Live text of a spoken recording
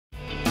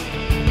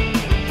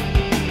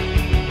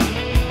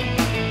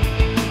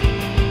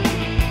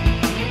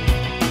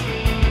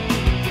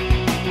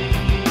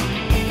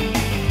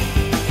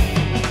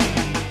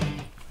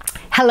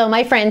Hello,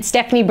 my friend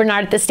Stephanie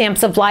Barnard at the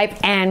Stamps of Life,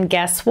 and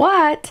guess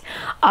what?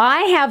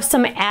 I have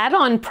some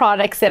add-on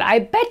products that I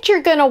bet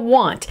you're gonna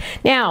want.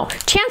 Now,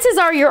 chances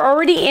are you're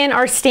already in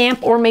our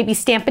Stamp or maybe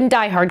Stamp and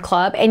Die Hard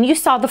Club, and you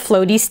saw the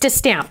floaties to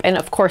stamp, and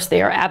of course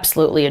they are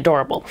absolutely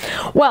adorable.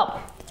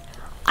 Well,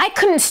 I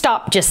couldn't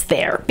stop just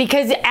there,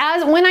 because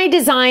when I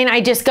design,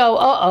 I just go,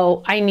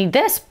 uh-oh, I need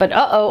this, but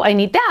uh-oh, I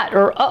need that,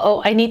 or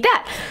uh-oh, I need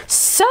that.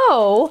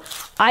 So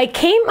I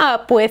came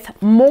up with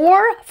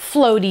more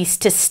floaties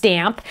to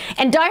stamp.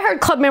 And Die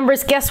Hard Club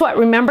members, guess what?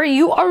 Remember,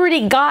 you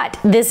already got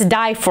this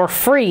die for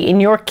free in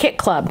your kit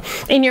club,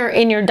 in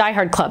your Die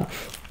Hard Club.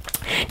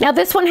 Now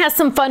this one has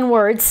some fun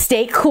words.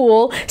 Stay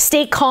cool,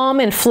 stay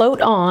calm, and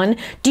float on.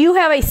 Do you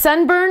have a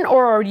sunburn,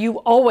 or are you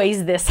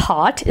always this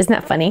hot? Isn't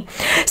that funny?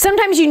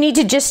 Sometimes you need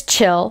to just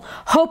chill.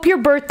 Hope your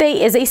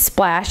birthday is a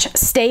splash.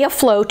 Stay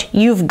afloat.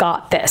 You've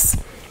got this.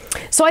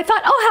 So I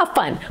thought, oh, how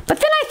fun. But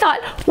then I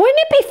thought, wouldn't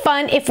it be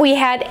fun if we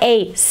had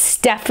a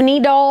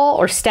Stephanie doll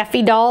or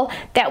Steffi doll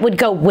that would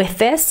go with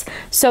this?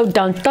 So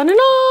dun dun dun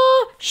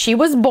dun, she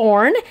was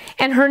born,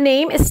 and her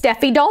name is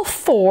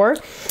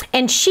Stephiedoll4,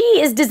 and she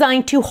is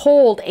designed to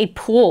hold a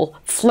pool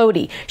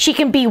floaty. She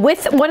can be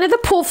with one of the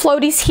pool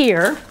floaties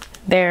here,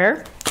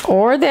 there,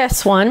 or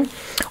this one,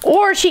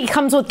 or she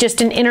comes with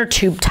just an inner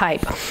tube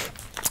type.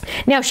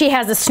 Now she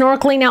has a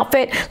snorkeling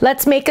outfit.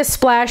 Let's make a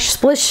splash,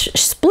 splish,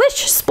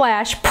 splish,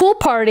 splash, pool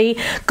party,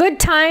 good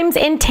times,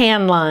 and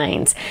tan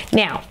lines.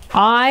 Now,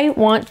 I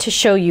want to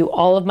show you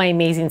all of my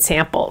amazing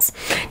samples.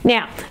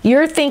 Now,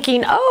 you're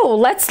thinking, oh,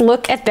 let's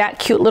look at that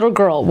cute little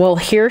girl. Well,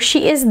 here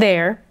she is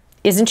there.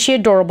 Isn't she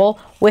adorable?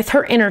 With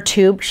her inner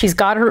tube. She's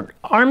got her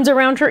arms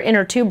around her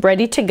inner tube,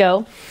 ready to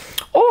go.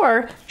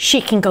 Or she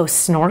can go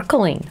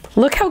snorkeling.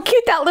 Look how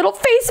cute that little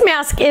face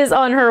mask is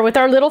on her with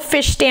our little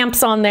fish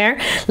stamps on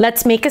there.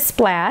 Let's make a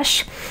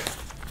splash.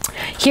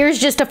 Here's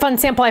just a fun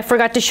sample I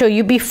forgot to show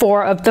you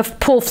before of the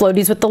pool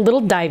floaties with the little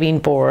diving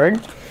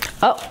board.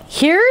 Oh,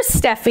 here's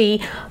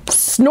Steffi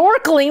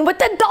snorkeling with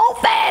the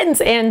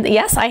dolphins. And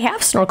yes, I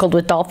have snorkeled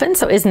with dolphins,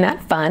 so isn't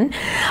that fun?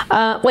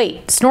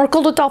 Wait,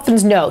 snorkeled with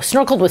dolphins? No,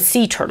 snorkeled with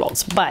sea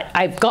turtles, but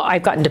I've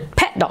gotten to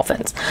pet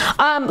dolphins.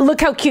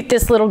 Look how cute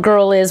this little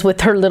girl is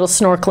with her little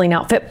snorkeling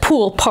outfit,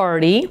 pool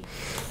party.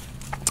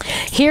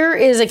 Here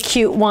is a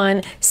cute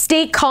one.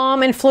 Stay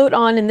calm and float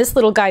on, and this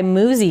little guy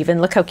moves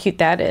even. Look how cute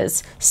that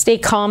is. Stay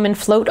calm and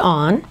float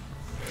on.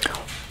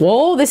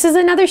 Whoa, this is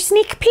another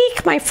sneak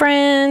peek, my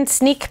friend.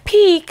 Sneak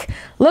peek.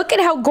 Look at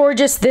how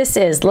gorgeous this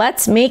is.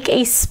 Let's make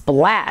a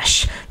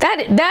splash.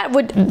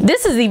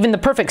 This is even the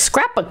perfect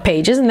scrapbook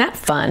page. Isn't that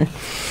fun?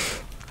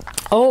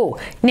 Oh,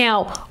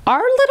 now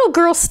our little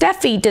girl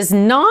Steffi does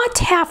not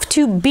have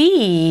to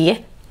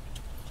be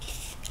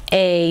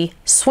a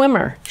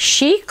swimmer.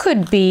 She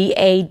could be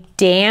a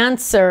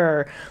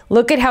dancer.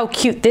 Look at how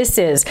cute this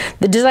is.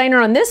 The designer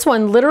on this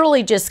one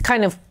literally just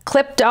kind of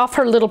clipped off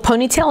her little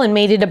ponytail and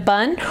made it a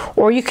bun,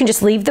 or you can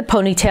just leave the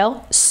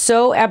ponytail.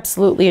 So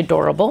absolutely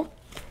adorable.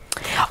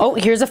 Oh,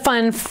 here's a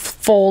fun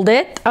flip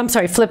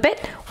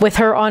it with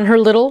her on her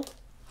little,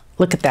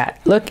 look at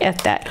that, look at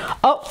that.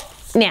 Oh,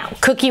 now,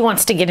 Cookie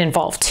wants to get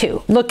involved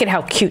too. Look at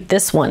how cute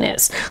this one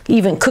is.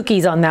 Even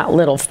Cookie's on that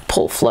little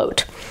pool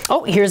float.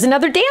 Oh, here's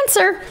another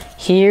dancer.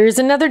 Here's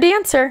another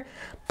dancer.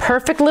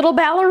 Perfect little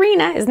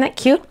ballerina. Isn't that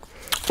cute?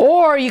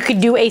 Or you could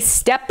do a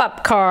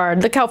step-up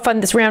card. Look how fun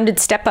this rounded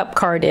step-up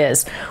card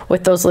is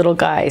with those little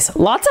guys.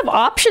 Lots of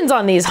options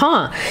on these,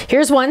 huh?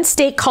 Here's one,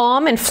 stay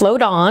calm and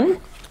float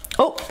on.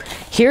 Oh,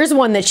 here's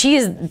one that she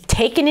is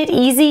taking it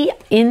easy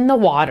in the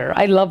water.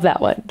 I love that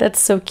one. That's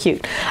so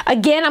cute.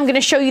 Again, I'm going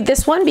to show you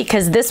this one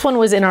because this one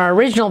was in our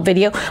original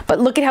video, but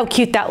look at how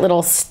cute that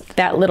little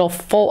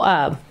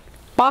full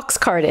box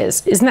card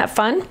is. Isn't that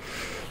fun?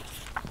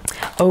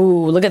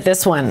 Oh, look at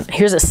this one.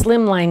 Here's a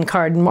slimline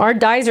card. More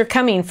dies are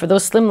coming for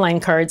those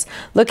slimline cards.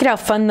 Look at how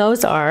fun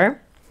those are.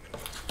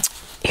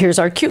 Here's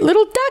our cute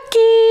little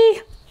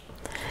ducky.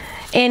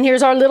 And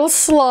here's our little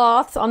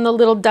sloth on the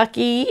little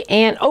ducky.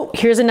 And oh,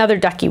 here's another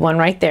ducky one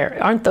right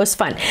there. Aren't those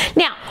fun?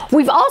 Now,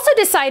 we've also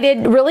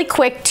decided really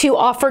quick to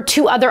offer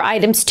 2 other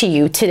items to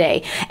you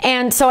today.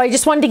 And so I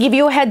just wanted to give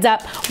you a heads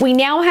up. We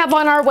now have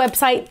on our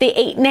website the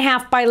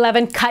 8.5 by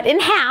 11 cut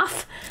in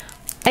half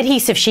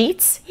adhesive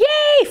sheets.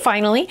 Yay,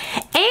 finally.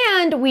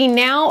 And we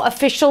now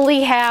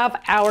officially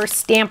have our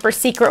Stamper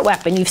Secret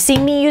Weapon. You've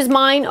seen me use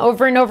mine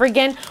over and over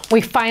again.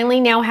 We finally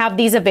now have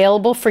these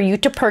available for you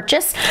to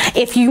purchase.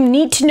 If you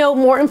need to know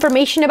more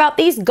information about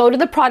these, go to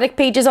the product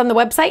pages on the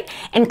website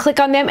and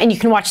click on them, and you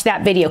can watch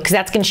that video because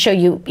that's going to show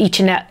you each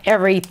and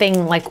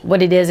everything, like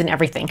what it is and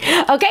everything.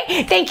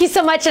 Okay, thank you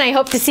so much, and I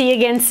hope to see you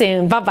again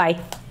soon.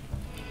 Bye-bye.